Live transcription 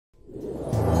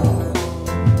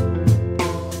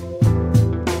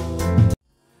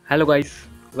Hello guys,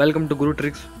 welcome to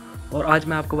गुरुट्रिक्स। और आज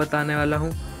मैं आपको बताने वाला हूं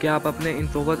कि आप अपने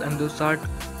इन्फोकस M260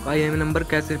 का IMEI नंबर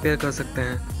कैसे रिपेयर कर सकते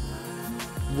हैं,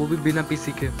 वो भी बिना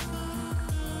पीसी के।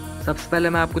 सबसे पहले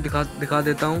मैं आपको दिखा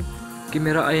देता हूं कि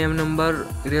मेरा IMEI नंबर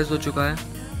इरेज हो चुका है।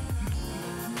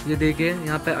 ये देखिए,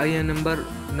 यहाँ पे IMEI नंबर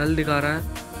नल दिखा रहा है।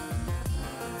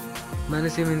 मैंने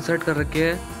सिम इंसर्ट कर रखी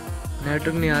है,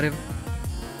 नेटवर्क नहीं आ रहे,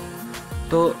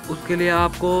 तो उसके लिए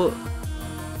आपको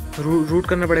रूट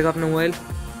करना पड़ेगा अपना मोबाइल।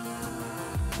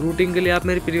 रूटिंग के लिए आप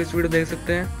मेरी प्रीवियस वीडियो देख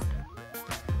सकते हैं।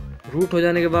 रूट हो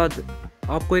जाने के बाद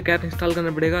आपको एक ऐप इंस्टॉल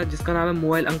करना पड़ेगा जिसका नाम है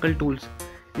मोबाइल अंकल टूल्स।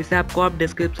 इस ऐप को आप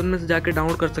डिस्क्रिप्शन में से जाके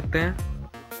डाउनलोड कर सकते हैं।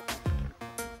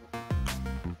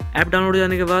 ऐप डाउनलोड हो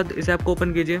जाने के बाद इस ऐप को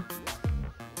ओपन कीजिए।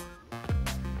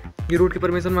 ये रूट की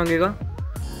परमिशन मांगेगा,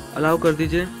 अलाउ कर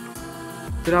दीजिए।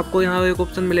 फिर आपको यहाँ एक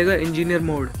ऑप्शन मिलेगा engineer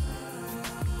mode.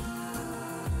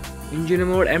 Engineer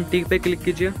mode MTK पे क्लिक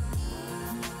कीजिए।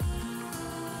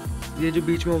 ये जो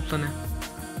बीच में ऑप्शन है,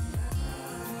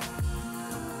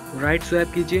 राइट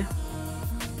स्वैप कीजिए।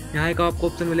 यहाँ एक आपको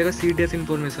ऑप्शन मिलेगा CDS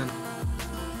इंफॉर्मेशन,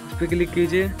 इस पर क्लिक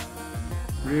कीजिए।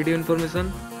 रेडियो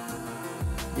इंफॉर्मेशन,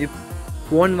 ये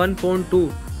फोन 1 फोन 2,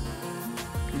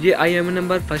 ये IMEI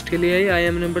नंबर फर्स्ट के लिए है, ये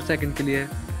IMEI नंबर सेकंड के लिए है।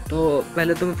 तो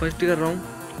पहले तो मैं फर्स्ट ही कर रहा हूँ।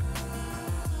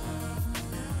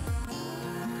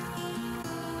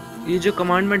 ये जो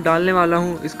कमांड मैं डालने वाला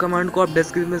हूँ, इस कमांड को आप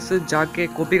डिस्क्रिप्शन में से जाके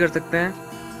कॉपी कर सकते हैं।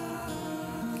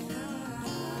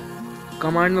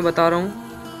 कमांड में बता रहा हूँ,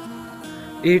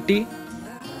 AT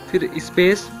फिर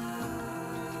स्पेस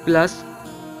प्लस,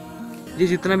 ये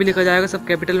जितना भी लिखा जाएगा सब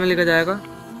कैपिटल में लिखा जाएगा,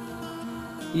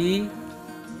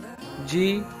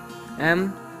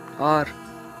 EGMR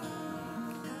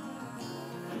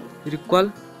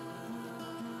इक्वल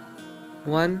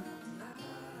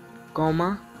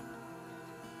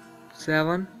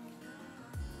 1,7,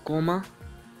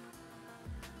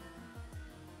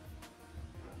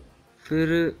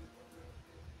 फिर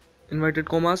इन्वर्टेड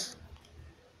कॉमास,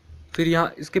 फिर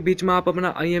यहाँ इसके बीच में आप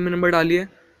अपना IMEI नंबर डालिए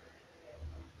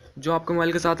जो आपके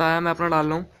मोबाइल के साथ आया। मैं अपना डाल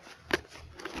रहा हूँ।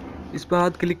 इस पर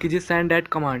बाद क्लिक कीजिए सेंड एट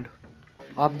कमांड।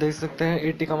 आप देख सकते हैं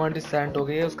 80 कमांड सेंड हो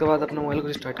गई है। उसके बाद अपने मोबाइल को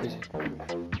रिस्टार्ट कीजिए।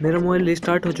 मेरा मोबाइल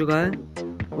रिस्टार्ट हो चुका है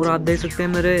और आप देख सकते हैं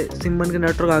मेरे सिम बन के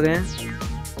नेटवर्क आ गए हैं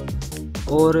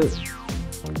और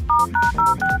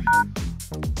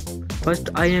फर्स्ट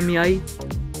IMEI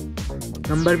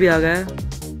नंबर भी आ गया है।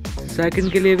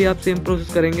 सेकंड के लिए भी आप सेम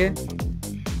प्रोसेस करेंगे।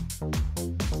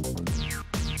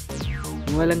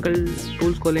 मोबाइल अंकल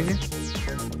टूल्स खोलेंगे,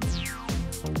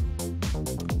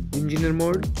 engineer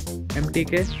mode,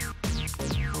 MTK,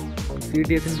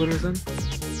 CDS information,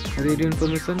 radio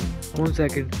information, 1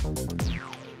 second,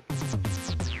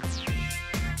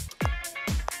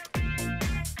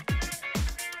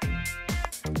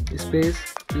 space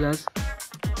plus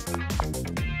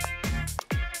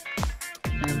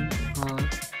MR,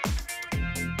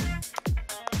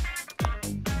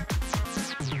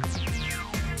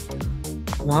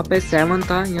 वहाँ पे 7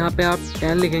 था, यहाँ पे आप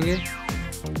 10 लिखेंगे।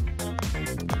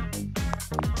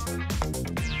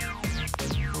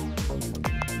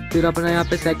 फिर अपना यहाँ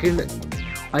पे सेकंड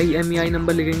IMEI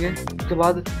नंबर लिखेंगे। उसके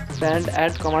बाद सेंड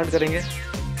एट कमांड करेंगे,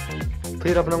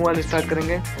 फिर अपना मोबाइल स्टार्ट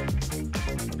करेंगे।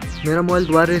 मेरा मोबाइल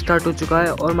दोबारा स्टार्ट हो चुका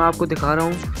है और मैं आपको दिखा रहा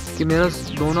हूँ कि मेरा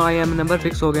दोनों IMEI नंबर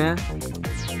फिक्स हो गए हैं।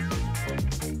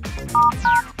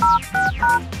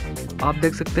 आप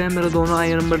देख सकते हैं मेरे दोनों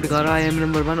IMEI नंबर दिखा रहा है, IMEI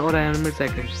नंबर 1 और IMEI नंबर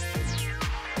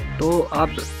सेकंड। तो आप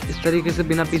इस तरीके से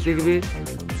बिना पीसी के भी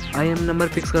IMEI नंबर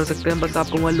फिक्स कर सकते हैं। बस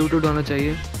आपको मोबाइल ब्लूटूथ होना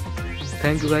चाहिए।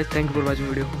 Thank you guys, thank you for watching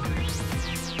video.